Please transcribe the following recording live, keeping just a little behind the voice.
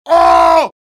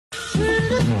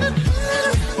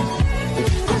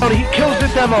He kills the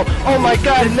demo. Oh my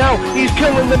god, and now he's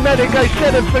killing the medic. I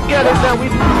said it, forget it. Now we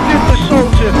did the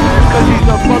soldier because he's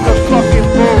a motherfucking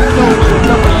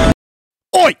bulldozer.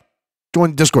 Oi!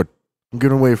 Join Discord. I'm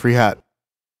giving away a free hat.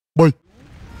 Bye.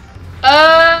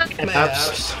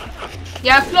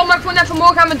 Ja, klop maar gewoon even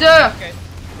morgen aan mijn deur. Okay,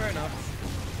 fair enough.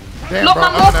 Klop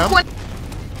maar morgen gewoon.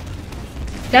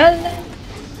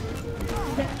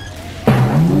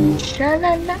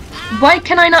 Why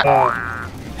can I not?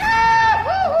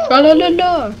 What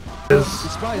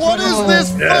is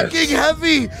this fucking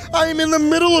heavy? I am in the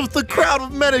middle of the crowd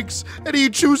of medics, and he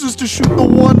chooses to shoot the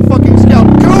one fucking scout.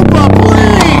 Koopa,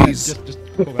 please!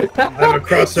 I have a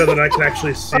crosshair that I can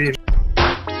actually see.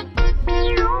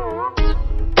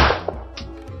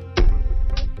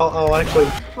 I'll actually...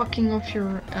 Fucking off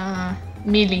your,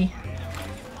 melee.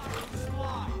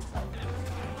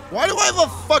 Why do I have a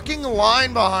fucking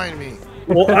line behind me?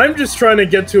 Well, I'm just trying to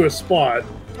get to a spot.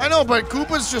 I know, but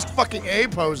Koopa's just fucking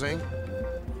A-posing.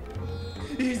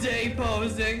 He's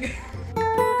A-posing.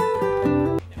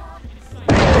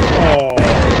 Oh.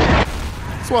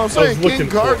 That's what I'm saying, King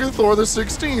Garganthor the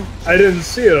 16th. I didn't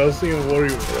see it, I was thinking, what are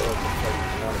you...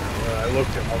 I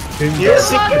looked at King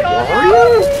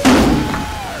Garganthor.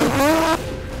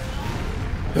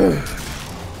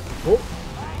 Oh.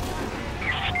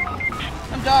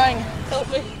 I'm dying. Help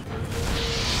me.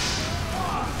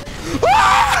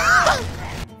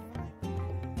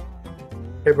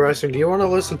 Hey Bryson, do you want to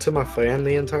listen to my fan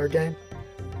the entire game?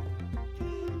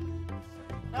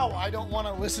 No, I don't want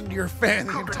to listen to your fan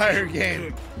the entire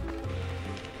game.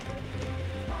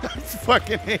 I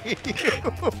fucking hate you.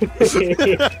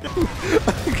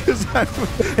 Because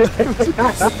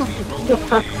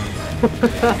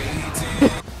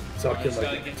Talking like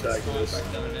an antagonist.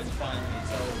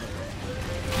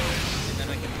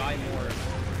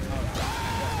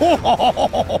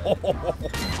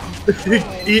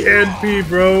 E and P,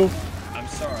 bro. I'm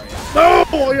sorry. No!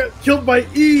 I got killed by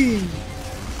E!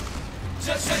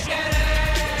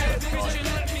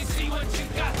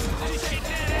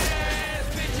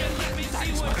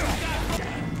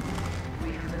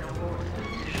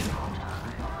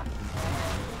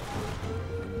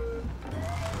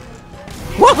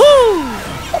 Woohoo!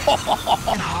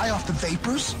 And high off the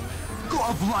vapors? Go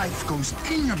of life goes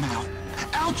in your mouth,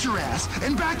 out your ass,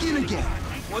 and back in again.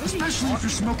 Especially if you're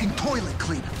smoking toilet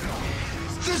cleaner.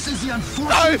 This is the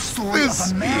unfortunate story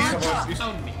of America.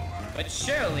 Me, but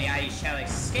surely I shall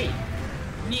escape.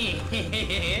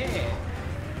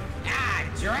 Ah,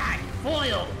 drag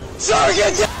foil.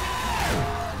 Sergeant!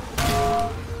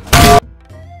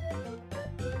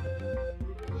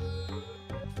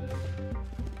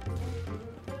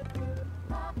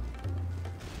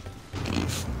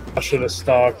 I should have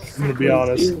stalked, I'm gonna be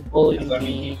honest. What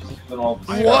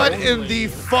in the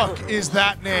fuck is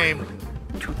that name?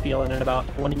 Feeling in about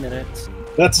 20 minutes.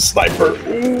 That's a sniper.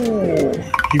 Ooh,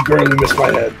 he barely missed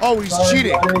my head. Oh, he's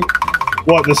cheating.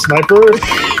 What, the sniper?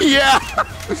 Yeah.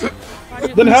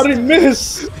 Then how did he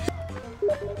miss?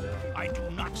 I do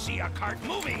not see a cart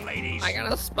moving, ladies. I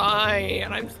got a spy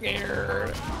and I'm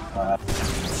scared.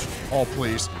 Oh,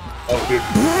 please. Oh, dude.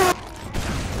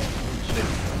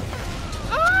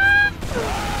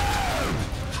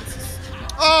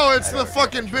 Oh, it's the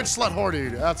fucking bitch slut whore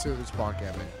dude. That's who spawn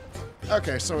camping.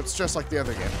 Okay, so it's just like the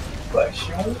other game. What's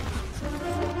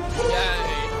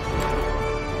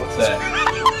that?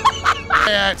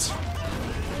 Yet.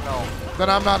 No. Then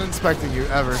I'm not inspecting you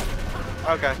ever.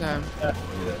 Okay.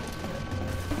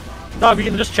 No, you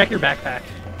can just check your backpack.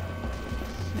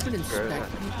 You can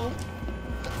inspect people.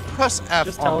 Press F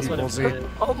Just tell on us what people, it's Z. been.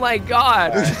 Oh my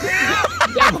god!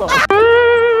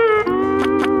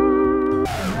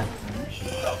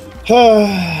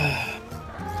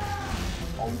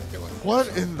 What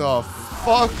in the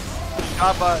fuck?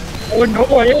 Oh no!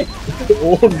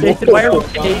 Oh no!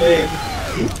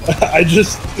 I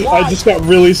just got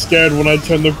really scared when I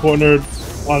turned the corner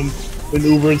on an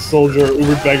Ubered soldier,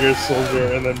 Ubered beggar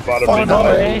soldier, and then bought a big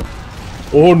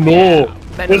Oh no!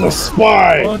 There's a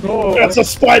spy! Oh no! That's a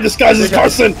spy disguised as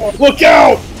Carson! Look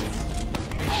out!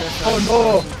 Oh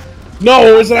no!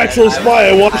 No, it's an actual spy.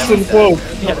 I watched him close.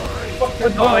 Oh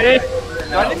no!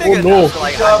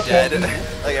 Like I'm dead.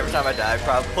 Like every time I die,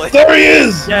 probably. There he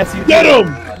is! Yes, you Get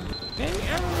him!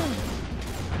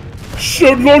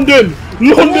 Shoot London!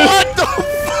 London! What the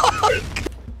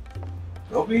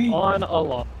fuck? On a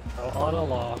law. On a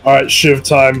law. Alright, shiv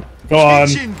time. Go on.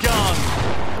 Kitchen gun.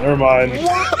 Never mind.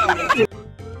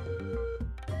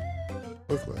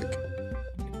 Look like.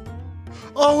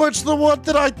 Oh, it's the one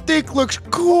that I think looks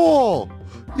cool.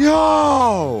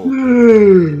 Yo.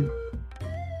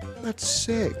 That's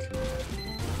sick.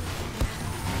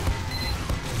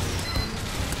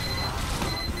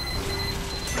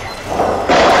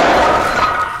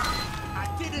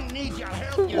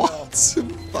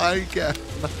 Bye, guys.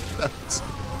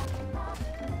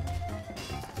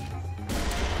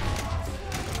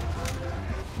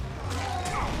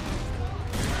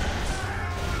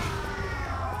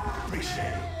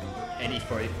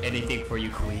 Anything for you,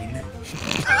 queen.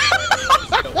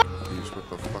 What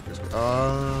the fuck is?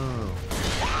 Oh.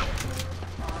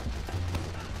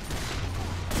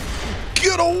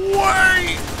 Get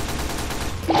away!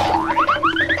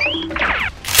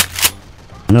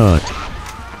 Not.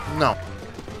 No.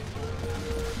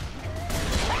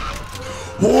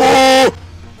 Whoa!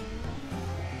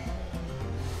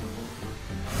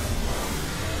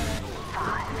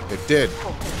 It did.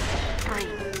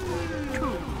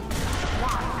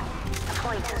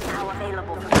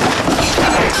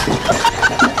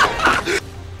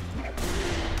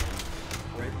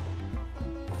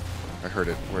 I heard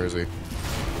it. Where is he?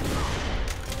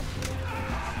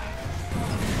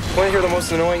 Want to hear the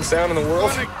most annoying sound in the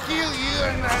world? I'm gonna kill you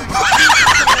and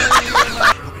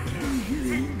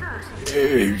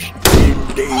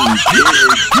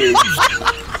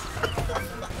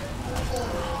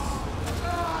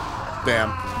Damn.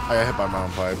 I got hit by my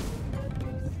own pipe.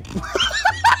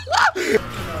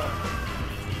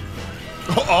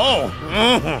 Oh!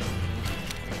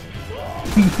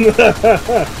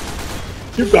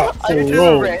 You got I just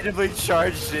thrown. randomly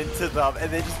charged into them and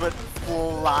they just went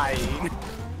flying.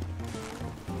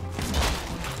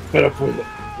 Better with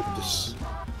this.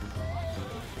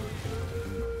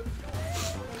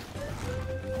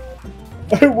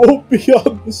 I won't be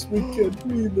on this weekend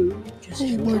either.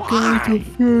 Oh my god, I'm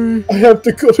furry. I have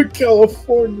to go to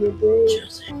California, bro.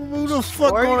 Who the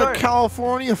fuck going to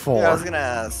California for? Yeah, I was gonna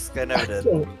ask. I never did.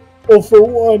 Well, for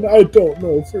one, I don't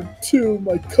know. For two,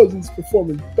 my cousin's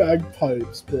performing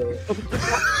bagpipes, bro.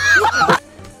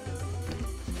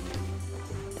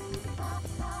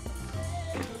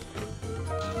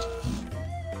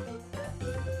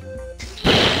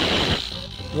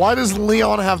 Why does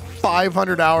Leon have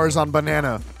 500 hours on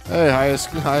banana? Hey,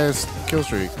 highest kill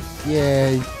streak.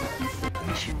 Yay.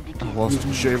 Lost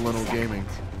to Jay Leno Gaming.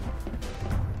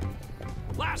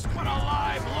 Last one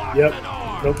alive, locked Yep. and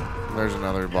armed. Nope. There's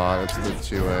another bot. It's the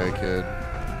 2A kid.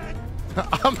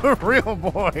 I'm a real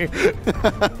boy.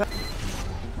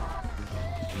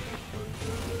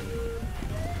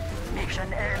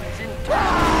 Mission ends in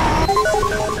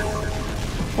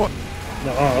What?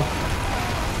 Nuh-uh.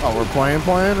 Oh, we're playing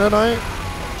tonight?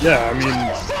 Yeah, I mean...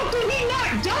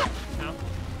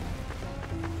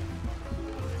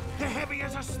 The heavy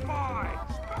is a spy.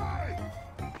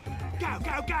 Go,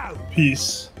 go, go.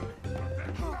 Peace.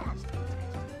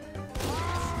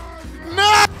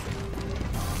 No!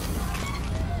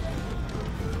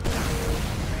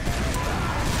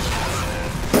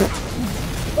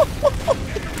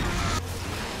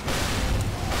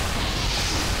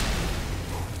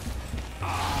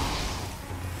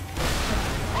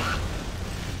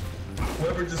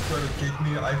 Whoever just tried to kick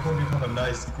me, I hope you have a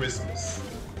nice Christmas.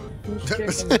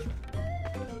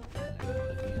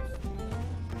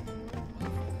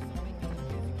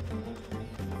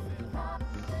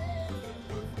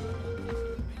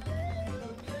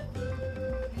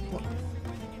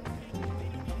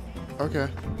 Okay.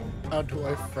 How do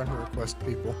I friend request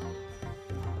people?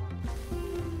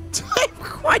 Type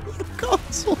quite the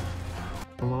console.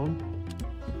 Alone?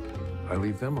 I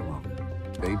leave them alone.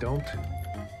 They don't.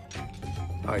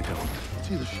 I don't.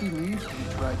 It's either she leaves or you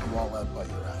drag you all out by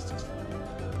your asses.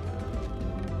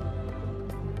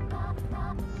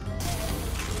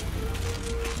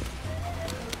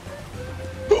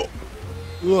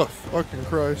 Ugh, fucking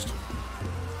Christ.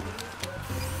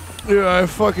 Yeah, I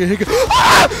fucking hiccup.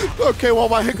 Ah! Okay, well,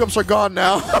 my hiccups are gone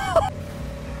now.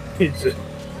 He just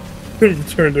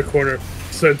turned the corner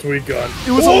since we gone.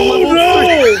 It was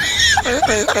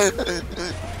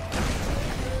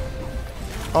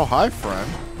Oh, hi,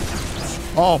 friend.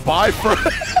 Oh, bye, friend.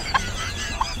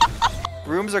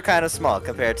 Rooms are kind of small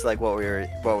compared to like what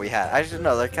we had. I should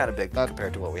know they're kind of big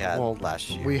compared to what we had last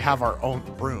year. We have our own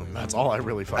room. That's all I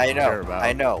really fucking care about.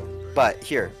 I know. But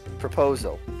here,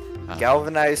 proposal.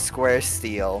 Galvanized square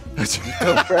steel.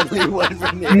 Eco-friendly wood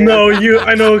veneer. No,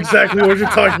 I know exactly what you're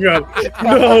talking about.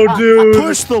 No, dude.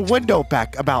 Push the window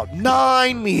back about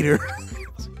 9 meters.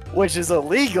 Which is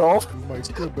illegal.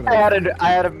 I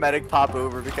had a medic pop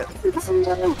over because.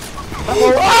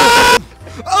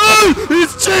 Oh!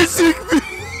 He's chasing me!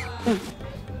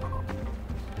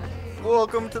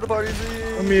 Welcome to the party.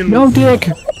 I mean, no dick.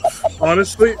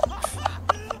 Honestly.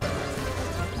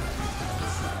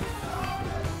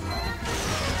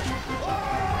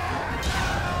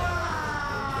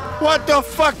 What the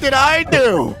fuck did I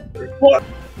do? What?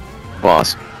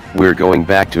 Boss, we're going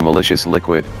back to malicious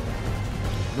liquid.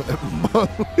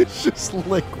 Malicious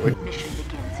liquid.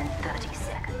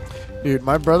 Dude,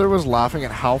 my brother was laughing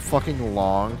at how fucking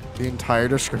long the entire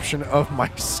description of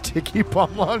my sticky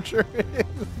bomb launcher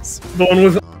is. The one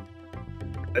with.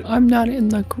 I'm not in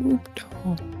the group,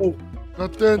 though. Oh,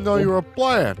 that didn't know you were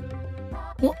playing.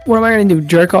 What am I gonna do?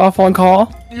 Jerk off on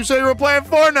call? You said you were playing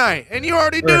Fortnite, and you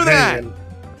already do that.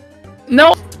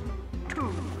 No.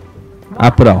 I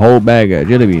put a whole bag of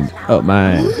jelly beans up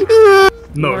mine.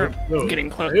 No, Getting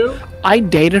close. I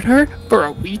dated her for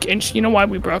a week, and you know why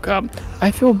we broke up? I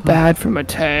feel bad for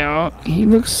Mateo. He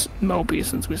looks mopey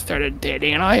since we started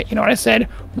dating, and you know what I said?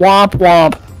 Womp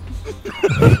womp.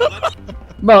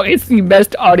 Bro, it's the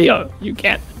best audio. You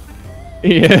can't.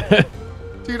 Yeah.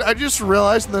 Dude, I just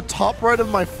realized in the top right of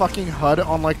my fucking HUD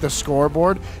on like the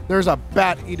scoreboard, there's a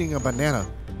bat eating a banana.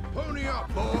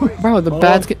 Bro, the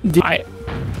bats get. His I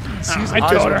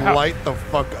eyes told her would how. light the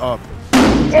fuck up.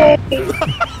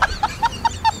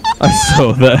 I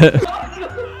saw that.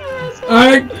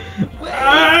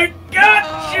 I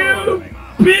got you,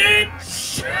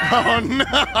 bitch! Oh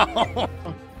no!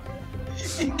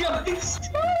 Guys,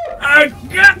 I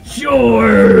got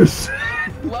yours!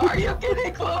 why are you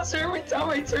getting closer every time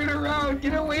I turn around?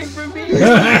 Get away from me!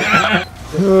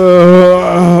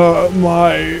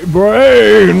 My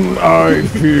brain, I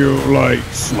feel like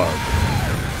slug.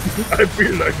 I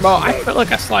feel like. Bro, I feel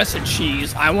like a slice of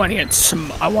cheese. I want to get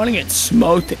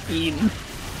smoked and eaten.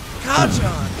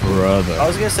 Gotcha! Brother. I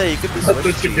was gonna say you could be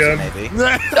Swiss cheese, maybe.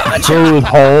 Two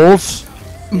holes?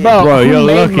 Bro, you're who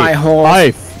made lucky. my holes?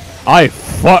 I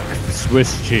fuck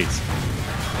Swiss cheese.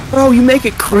 Bro, you make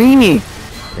it creamy.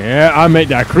 Yeah, I make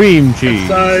that cream cheese.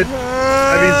 Side.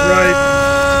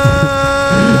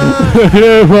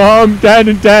 Mom, Dad,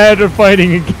 and Dad are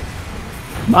fighting again.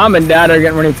 Mom and Dad are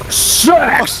getting ready for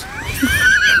sex.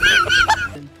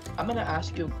 I'm gonna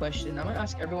ask you a question. I'm gonna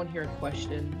ask everyone here a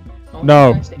question.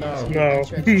 No. Answer as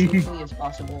truthfully as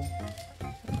possible.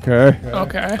 Okay.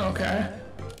 Okay.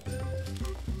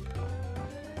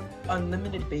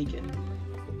 Unlimited bacon.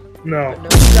 No. But no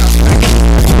stuff.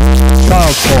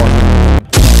 Child porn.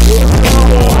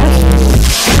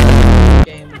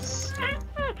 Games.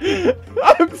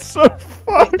 I'm so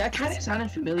fucked. Wait, that kind of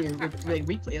sounded familiar. Wait,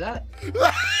 replay that.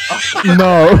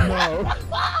 No.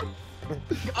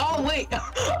 Oh wait.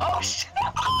 Oh shit.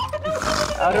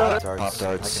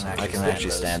 Pop-Tarts. I can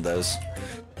actually stand those.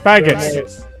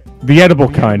 Faggots. The edible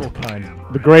kind.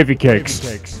 The gravy cakes.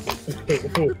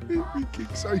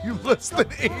 Cakes, are you less than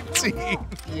 18?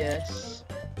 Yes.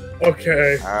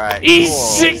 Okay. Alright. He's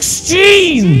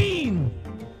 16!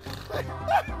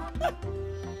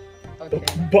 Okay.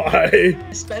 Bye.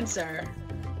 Dispenser.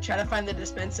 Try to find the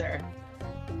dispenser.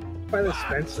 By the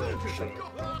Spencer.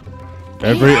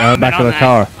 Every back of the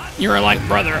car. You're like,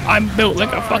 brother, I'm built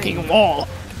like a fucking wall.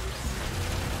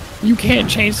 You can't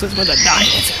change this with a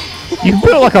diet. You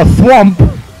built like a thwomp.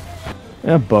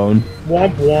 Yeah, bone.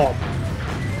 Womp womp.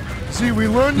 See, we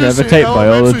learned this Never in take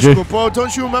elementary biology. school, bro.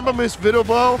 Don't you remember Miss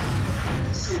Vidalbo?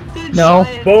 No.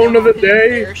 Bone of the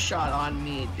day. Air shot on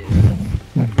me,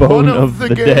 dude. Bone of the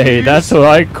day. That's what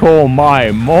I call my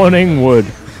morning wood.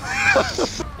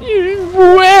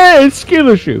 Where is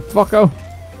Skiller Shoe, fucko?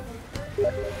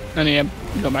 And yeah,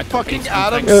 go back to Fucking pizza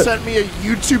Adam thing. sent me a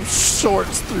YouTube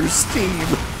Shorts through Steam.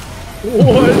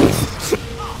 What?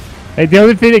 Hey, the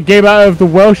only thing that came out of the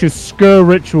Welsh is Skur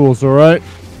Rituals, alright?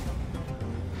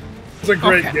 It's a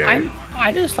great game.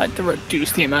 I just like to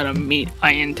reduce the amount of meat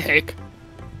I intake.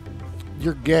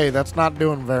 You're gay. That's not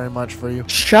doing very much for you.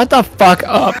 Shut the fuck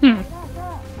up.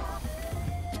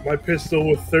 My pistol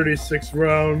with 36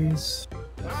 rounds.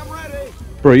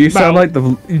 Bro, you sound like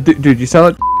the... Dude, you sound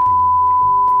like...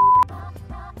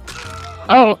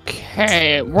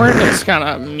 Okay, we're just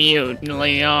gonna mute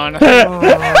Leon.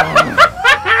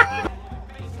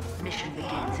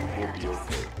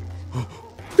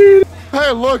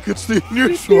 Hey, look, it's the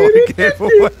unusual I gave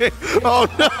away. Oh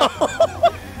no!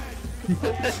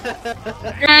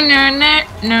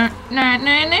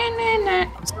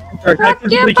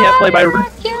 Technically can't play by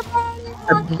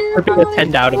ripping a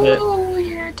 10 out of it.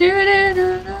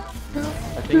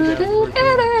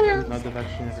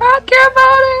 Rock your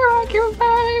body, rock your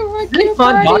body, rock your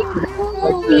body.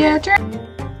 Oh, yeah.